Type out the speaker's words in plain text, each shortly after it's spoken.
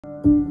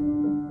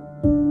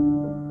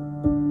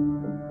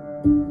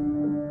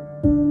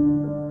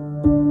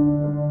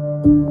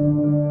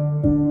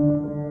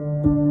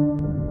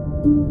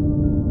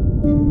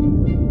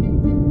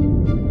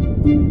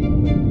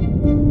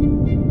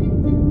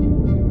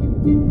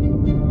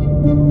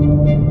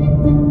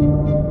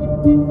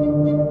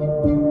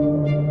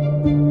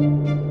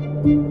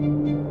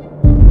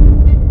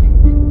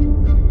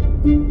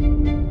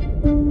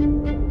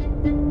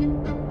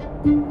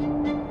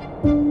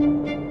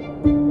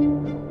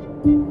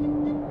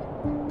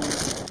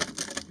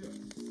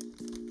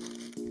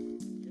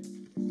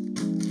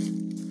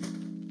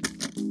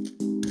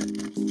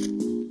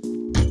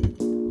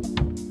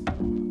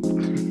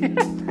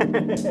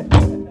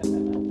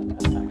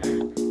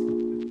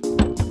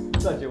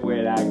Such a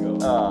weird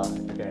angle.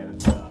 Okay,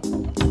 let's go.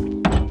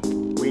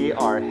 We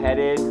are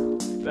headed.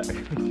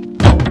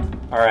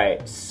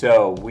 Alright,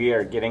 so we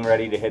are getting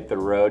ready to hit the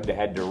road to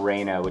head to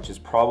Reina, which is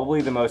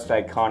probably the most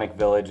iconic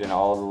village in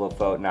all of the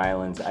Lofoten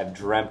Islands. I've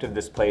dreamt of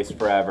this place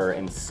forever,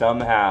 and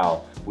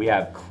somehow we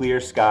have clear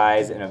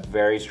skies and a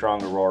very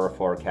strong aurora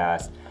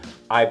forecast.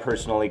 I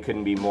personally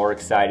couldn't be more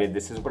excited.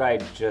 This is what I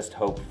just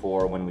hoped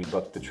for when we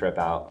booked the trip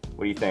out.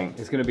 What do you think?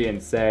 It's gonna be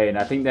insane.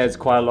 I think there's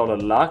quite a lot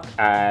of luck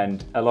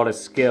and a lot of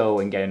skill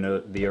in getting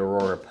the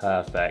aurora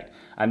perfect.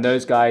 And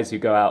those guys who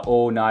go out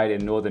all night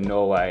in northern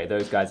Norway,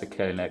 those guys are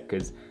killing it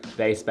because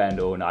they spend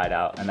all night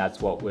out, and that's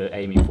what we're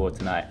aiming for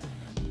tonight.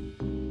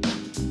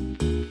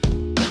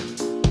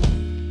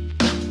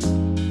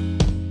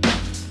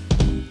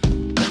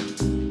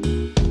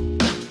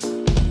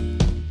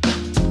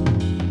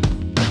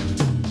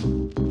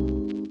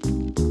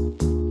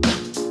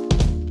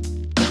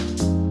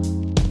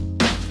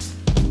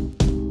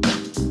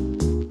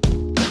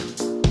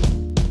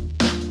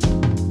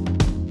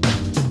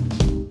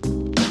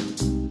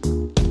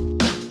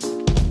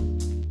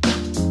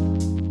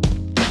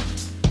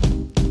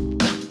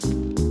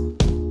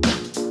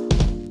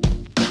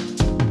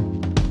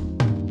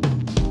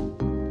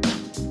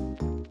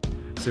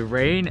 So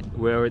Reina,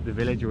 we're at the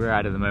village we're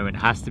at the moment,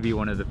 has to be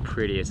one of the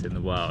prettiest in the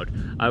world.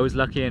 I was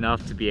lucky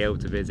enough to be able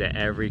to visit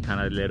every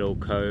kind of little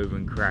cove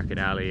and crack and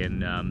alley in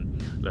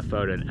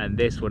Lofoten, and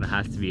this one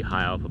has to be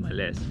high up on my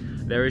list.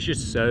 There is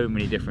just so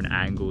many different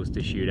angles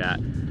to shoot at.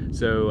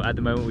 So at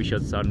the moment we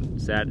shot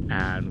sunset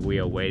and we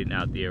are waiting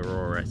out the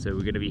aurora. So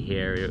we're gonna be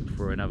here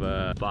for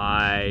another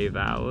 5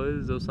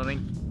 hours or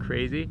something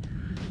crazy.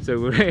 So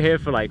we're here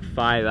for like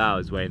 5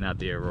 hours waiting out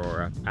the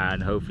aurora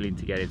and hopefully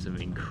to get in some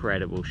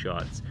incredible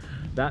shots.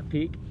 That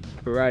peak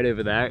right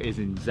over there is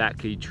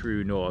exactly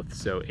true north,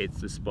 so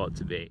it's the spot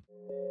to be.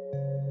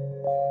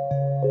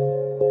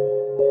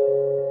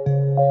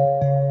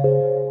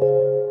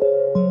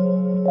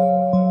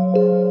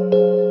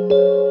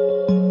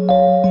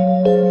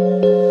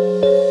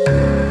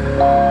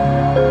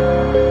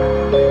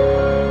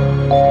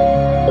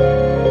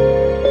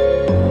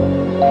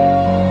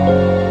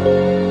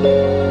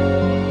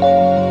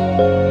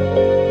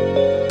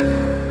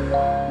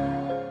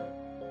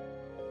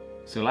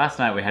 So last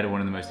night we had one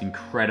of the most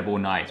incredible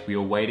nights. We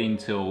were waiting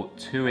till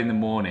 2 in the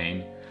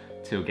morning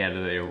to get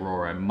the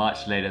aurora,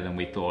 much later than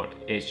we thought.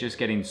 It's just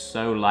getting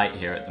so light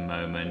here at the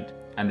moment,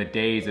 and the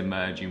days are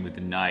merging with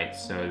the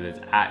nights, so there's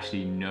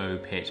actually no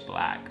pitch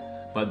black.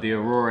 But the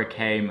aurora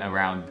came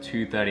around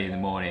 2:30 in the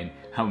morning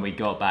and we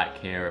got back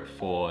here at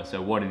 4, so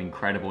what an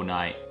incredible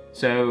night.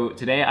 So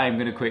today I'm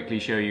gonna quickly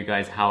show you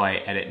guys how I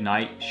edit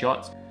night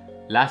shots.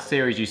 Last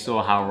series you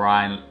saw how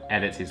Ryan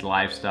edits his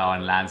lifestyle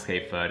and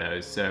landscape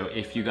photos, so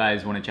if you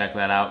guys want to check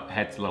that out,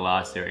 head to the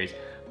last series.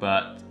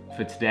 But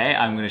for today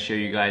I'm going to show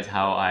you guys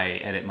how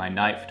I edit my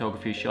night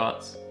photography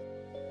shots.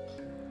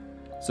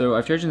 So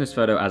I've chosen this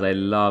photo as I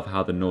love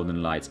how the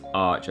northern lights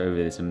arch over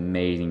this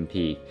amazing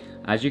peak.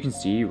 As you can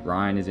see,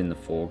 Ryan is in the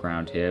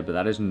foreground here, but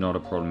that is not a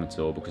problem at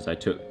all because I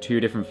took 2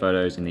 different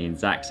photos in the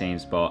exact same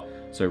spot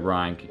so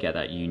Ryan could get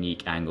that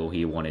unique angle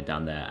he wanted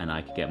down there and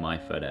I could get my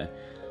photo.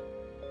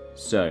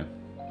 So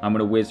I'm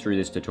going to whiz through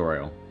this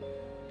tutorial.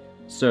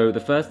 So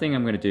the first thing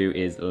I'm going to do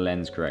is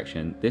lens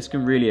correction. This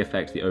can really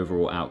affect the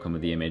overall outcome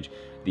of the image,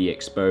 the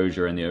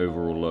exposure and the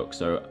overall look,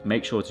 so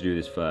make sure to do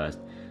this first.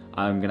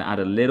 I'm going to add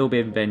a little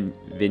bit of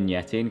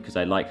vignetting because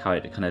I like how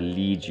it kind of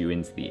leads you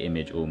into the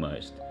image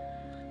almost.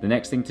 The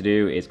next thing to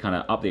do is kind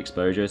of up the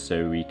exposure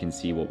so we can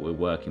see what we're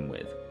working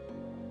with.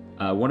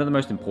 One of the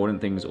most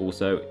important things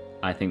also,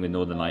 I think, with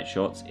northern light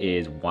shots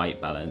is white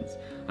balance.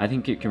 I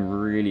think it can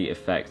really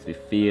affect the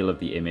feel of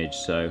the image,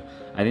 so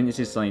I think this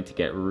is something to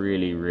get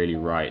really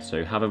right.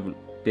 So have a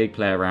big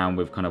play around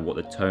with kind of what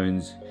the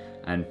tones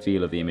and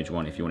feel of the image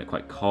want, if you want it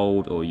quite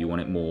cold or you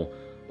want it more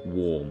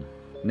warm.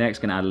 Next,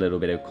 gonna add a little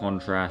bit of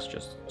contrast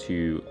just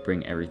to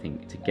bring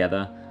everything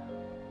together.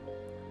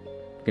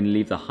 Gonna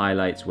leave the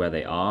highlights where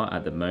they are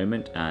at the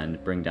moment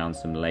and bring down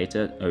some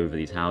later over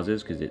these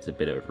houses because it's a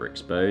bit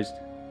overexposed.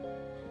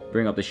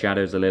 Bring up the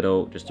shadows a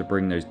little just to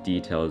bring those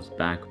details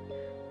back.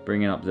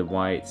 Bringing up the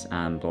whites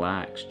and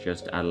blacks,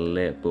 just add a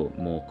little bit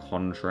more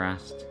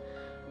contrast.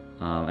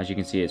 As you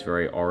can see, it's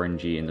very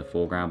orangey in the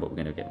foreground, but we're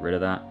going to get rid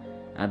of that.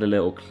 Add a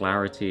little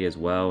clarity as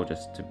well,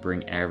 just to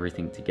bring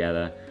everything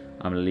together.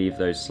 I'm going to leave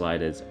those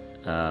sliders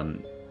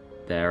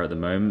there at the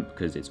moment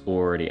because it's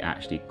already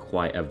actually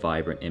quite a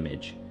vibrant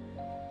image.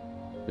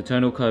 The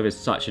tonal curve is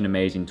such an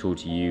amazing tool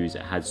to use.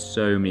 It has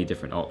so many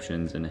different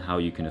options and how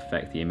you can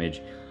affect the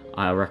image.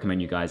 I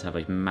recommend you guys have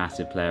a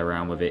massive play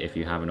around with it if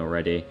you haven't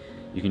already.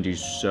 You can do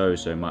so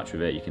much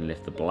with it. You can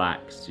lift the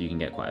blacks, so you can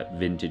get quite a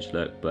vintage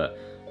look, but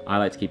I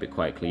like to keep it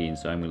quite clean,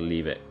 so I'm going to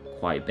leave it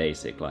quite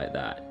basic like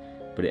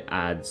that. But it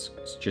adds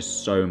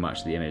just so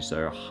much to the image,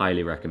 so I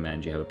highly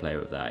recommend you have a play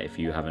with that if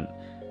you haven't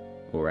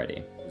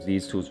already.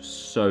 These tools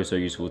are so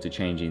useful to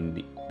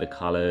changing the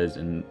colors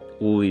and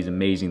all these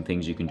amazing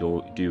things you can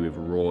do with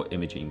raw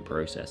imaging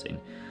processing.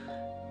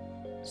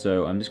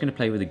 So I'm just going to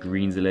play with the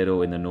greens a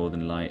little in the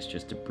northern lights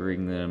just to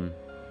bring them,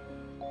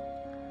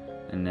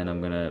 and then I'm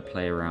going to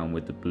play around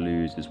with the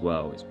blues as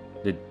well.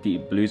 The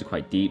blues are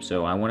quite deep,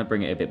 so I want to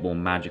bring it a bit more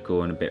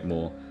magical and a bit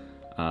more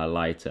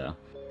lighter.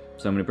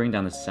 So I'm going to bring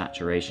down the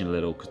saturation a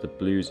little because the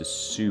blues are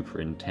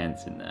super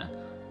intense in there.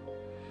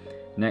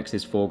 Next,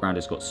 this foreground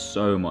has got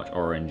so much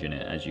orange in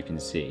it, as you can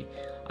see.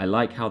 I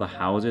like how the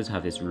houses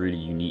have this really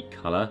unique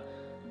color.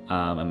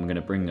 I'm going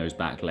to bring those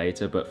back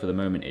later, but for the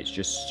moment it's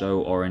just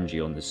so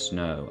orangey on the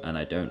snow and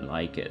I don't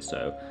like it,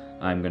 so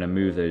I'm going to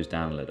move those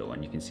down a little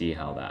and you can see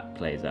how that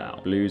plays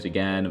out. Blues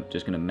again, I'm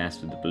just going to mess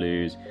with the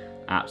blues.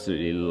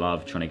 Absolutely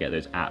love trying to get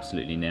those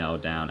absolutely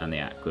nailed down, and the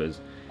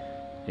aquas.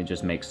 It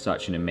just makes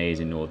such an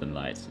amazing northern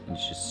lights.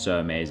 It's just so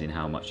amazing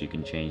how much you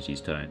can change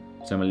these tones.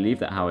 So I'm going to leave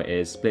that how it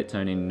is. Split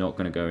toning, not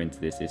going to go into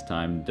this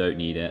time, don't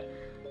need it.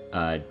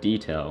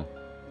 Detail.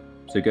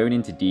 So going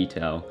into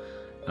detail,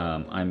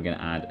 I'm going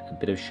to add a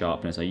bit of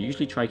sharpness. I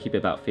usually try to keep it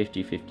about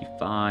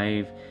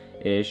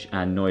 50-55-ish,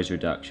 and noise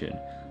reduction.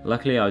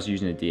 Luckily I was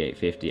using a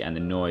D850 and the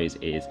noise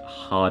is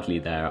hardly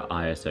there at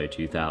ISO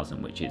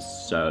 2000, which is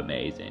so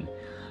amazing.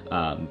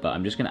 But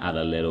I'm just going to add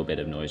a little bit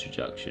of noise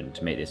reduction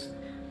to make this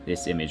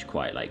image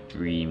quite like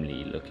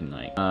dreamly looking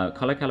like.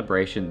 Color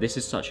calibration, this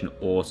is such an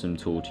awesome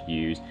tool to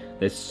use.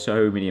 There's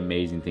so many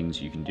amazing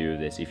things you can do with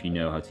this if you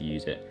know how to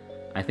use it.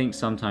 I think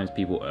sometimes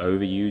people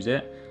overuse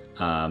it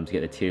to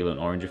get the teal and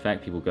orange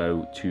effect. People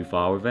go too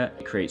far with it.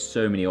 It creates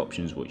so many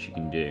options what you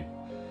can do.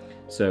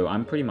 So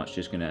I'm pretty much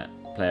just gonna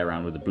play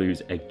around with the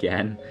blues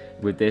again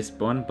with this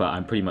one, but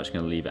I'm pretty much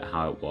gonna leave it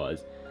how it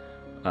was.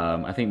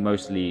 I think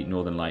mostly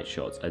northern light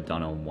shots are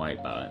done on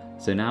white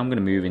balance. So now I'm going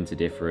to move into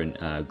different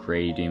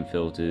gradient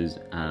filters.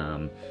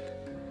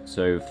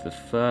 So for the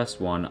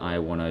first one, I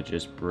want to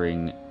just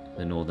bring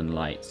the northern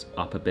lights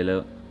up a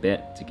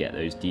bit to get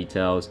those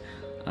details.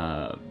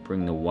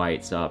 Bring the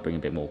whites up, bring a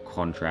bit more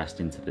contrast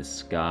into the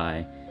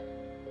sky.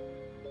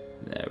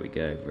 There we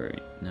go, very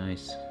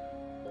nice.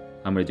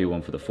 I'm going to do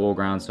one for the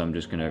foreground, so I'm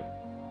just going to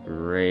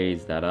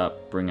raise that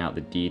up, bring out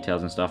the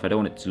details and stuff. I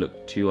don't want it to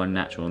look too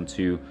unnatural and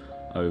too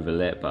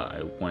overlit, but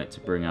I want it to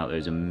bring out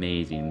those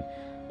amazing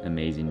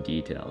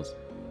details.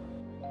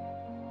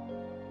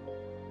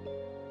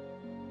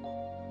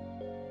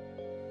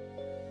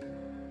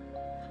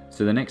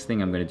 So the next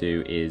thing I'm going to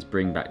do is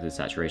bring back the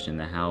saturation in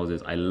the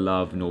houses. I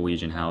love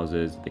Norwegian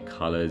houses, the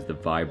colors, the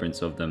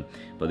vibrance of them,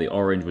 but the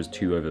orange was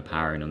too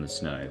overpowering on the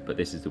snow, but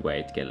this is the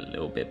way to get a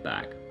little bit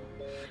back.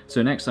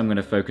 So next I'm going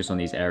to focus on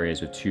these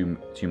areas with too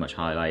much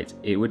highlights.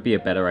 It would be a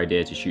better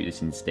idea to shoot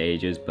this in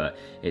stages, but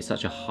it's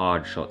such a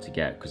hard shot to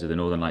get because of the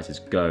northern lights is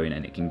going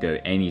and it can go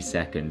any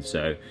second,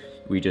 so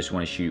we just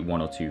want to shoot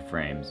 1 or 2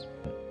 frames.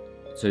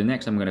 So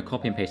next I'm going to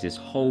copy and paste this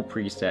whole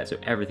preset so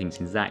everything's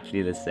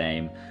exactly the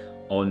same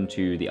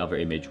onto the other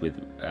image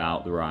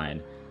without the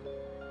Ryan,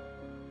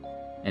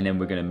 and then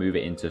we're going to move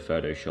it into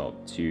Photoshop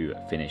to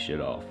finish it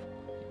off.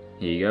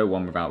 Here you go,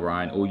 one without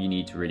Ryan. All you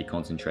need to really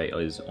concentrate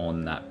is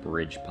on that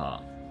bridge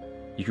part.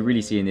 You can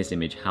really see in this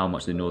image how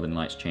much the northern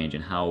lights change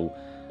and how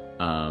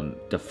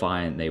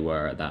defiant they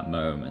were at that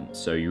moment.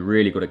 So you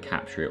really got to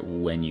capture it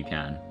when you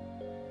can.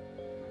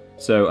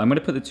 So I'm going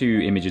to put the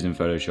 2 images in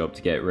Photoshop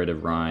to get rid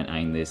of Ryan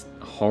and this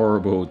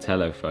horrible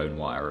telephone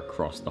wire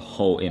across the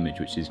whole image,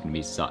 which is going to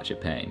be such a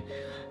pain.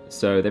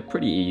 So they're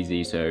pretty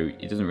easy, so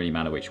it doesn't really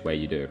matter which way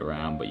you do it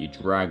around, but you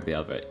drag the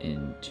other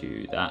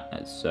into that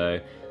as so,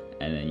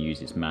 and then use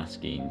this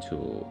masking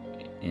tool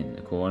in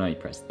the corner. You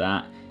press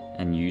that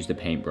and use the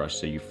paintbrush,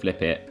 so you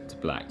flip it to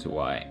black to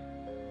white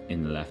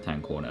in the left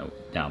hand corner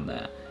down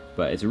there.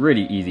 But it's a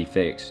really easy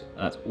fix.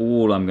 That's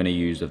all I'm going to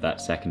use of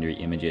that secondary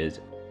images,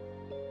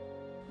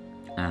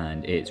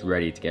 and it's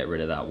ready to get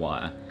rid of that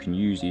wire. You can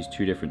use these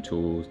 2 different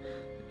tools,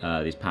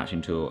 this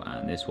patching tool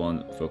and this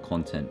one for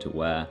content to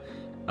wear.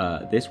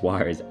 This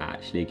wire is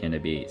actually going to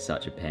be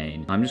such a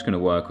pain. I'm just going to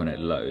work on it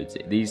loads.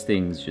 These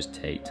things just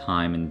take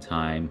time and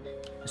time.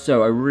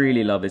 So I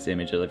really love this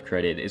image that I've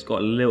created. It's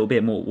got a little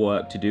bit more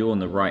work to do on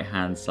the right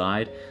hand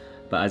side,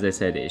 but as I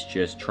said, it's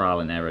just trial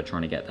and error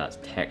trying to get that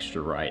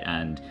texture right,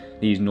 and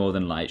these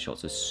northern light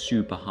shots are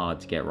super hard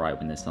to get right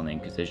when there's something,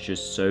 because there's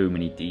just so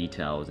many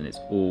details and it's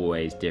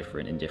always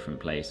different in different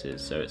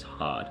places, so it's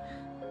hard.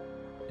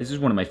 This is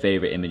one of my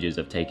favorite images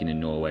I've taken in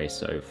Norway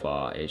so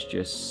far. It's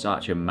just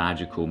such a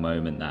magical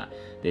moment that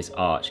this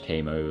arch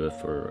came over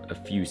for a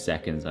few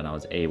seconds and I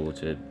was able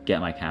to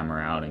get my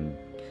camera out and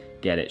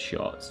get it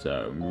shot.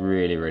 So I'm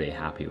really, really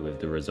happy with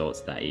the results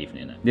that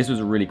evening. This was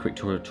a really quick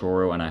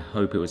tutorial and I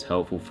hope it was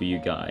helpful for you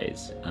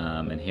guys.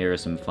 And here are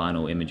some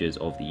final images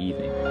of the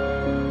evening.